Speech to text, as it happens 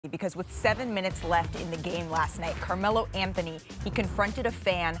Because with 7 minutes left in the game last night, Carmelo Anthony, he confronted a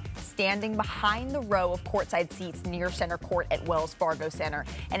fan standing behind the row of courtside seats near center court at Wells Fargo Center.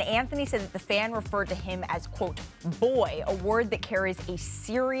 And Anthony said that the fan referred to him as, quote, boy, a word that carries a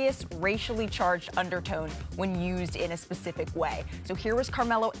serious racially charged undertone when used in a specific way. So here was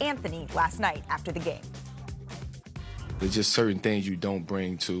Carmelo Anthony last night after the game. There's just certain things you don't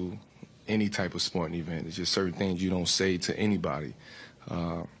bring to any type of sporting event. There's just certain things you don't say to anybody.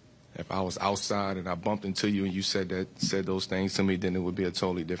 If I was outside and I bumped into you and you said those things to me, then it would be a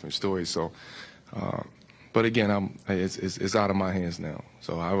totally different story. So, but again, it's out of my hands now.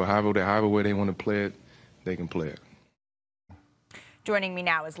 So however way they want to play it, they can play it. Joining me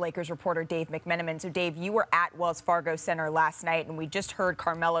now is Lakers reporter Dave McMenamin. So, Dave, you were at Wells Fargo Center last night, and we just heard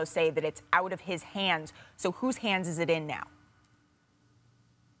Carmelo say that it's out of his hands. So whose hands is it in now?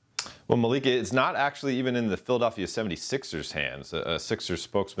 Well, Malika, it's not actually even in the Philadelphia 76ers' hands. A Sixers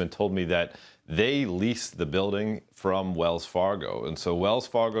spokesman told me that they leased the building from Wells Fargo. And so Wells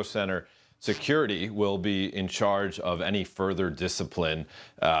Fargo Center security will be in charge of any further discipline.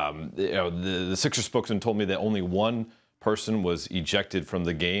 The Sixers spokesman told me that only one person was ejected from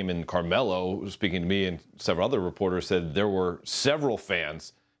the game. And Carmelo, speaking to me and several other reporters, said there were several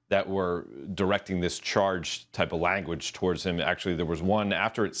fans that were directing this charge type of language towards him. Actually, there was one,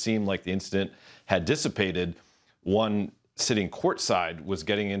 after it seemed like the incident had dissipated, one sitting courtside was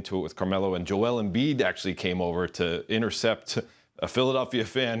getting into it with Carmelo, and Joel Embiid actually came over to intercept a Philadelphia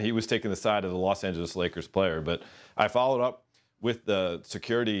fan. He was taking the side of the Los Angeles Lakers player. But I followed up with the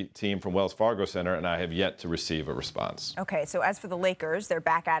security team from Wells Fargo Center, and I have yet to receive a response. Okay, so as for the Lakers, they're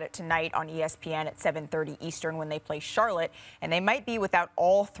back at it tonight on ESPN at 7:30 Eastern when they play Charlotte, and they might be without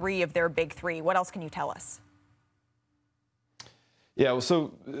all three of their big three. What else can you tell us? Yeah, well,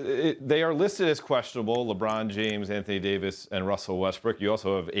 so they are listed as questionable: LeBron James, Anthony Davis, and Russell Westbrook. You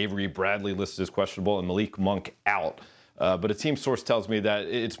also have Avery Bradley listed as questionable and Malik Monk out. But a team source tells me that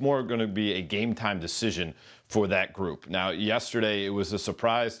it's more going to be a game-time decision for that group. Now, yesterday, it was a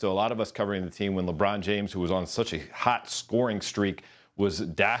surprise to a lot of us covering the team when LeBron James, who was on such a hot scoring streak, was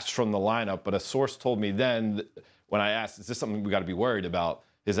dashed from the lineup. But a source told me then, when I asked, is this something we got to be worried about?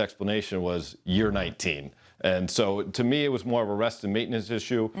 His explanation was year 19. And so, to me, it was more of a rest and maintenance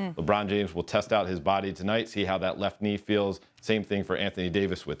issue. LeBron James will test out his body tonight, see how that left knee feels. Same thing for Anthony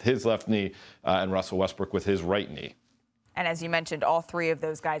Davis with his left knee and Russell Westbrook with his right knee. And as you mentioned, all three of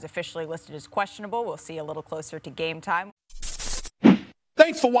those guys officially listed as questionable. We'll see a little closer to game time.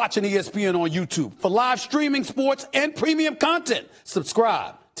 Thanks for watching ESPN on YouTube. For live streaming, sports, and premium content,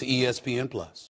 subscribe to ESPN+.